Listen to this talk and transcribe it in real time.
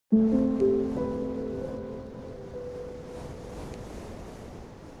I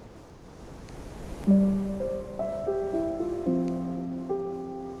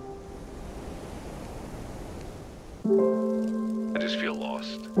just feel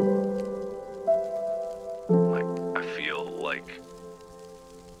lost. I feel like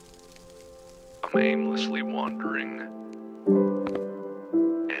I'm aimlessly wandering,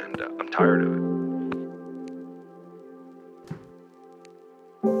 and I'm tired of it.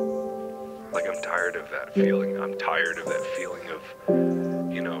 Like, I'm tired of that feeling. I'm tired of that feeling of,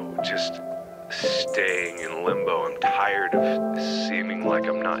 just staying in limbo. I'm tired of seeming like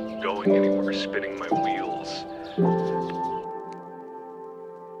I'm not going anywhere, spinning my wheels.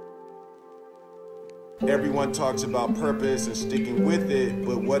 Everyone talks about purpose and sticking with it,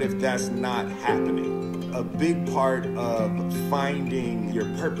 but what if that's not happening? A big part of finding your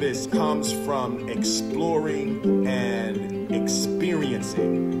purpose comes from exploring and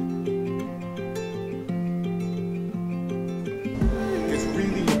experiencing. It's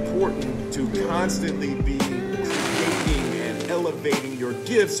really important to constantly be creating and elevating your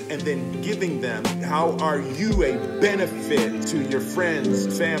gifts and then giving them. How are you a benefit to your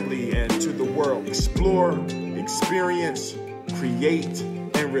friends, family, and to the world? Explore, experience, create,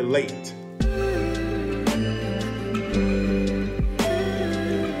 and relate.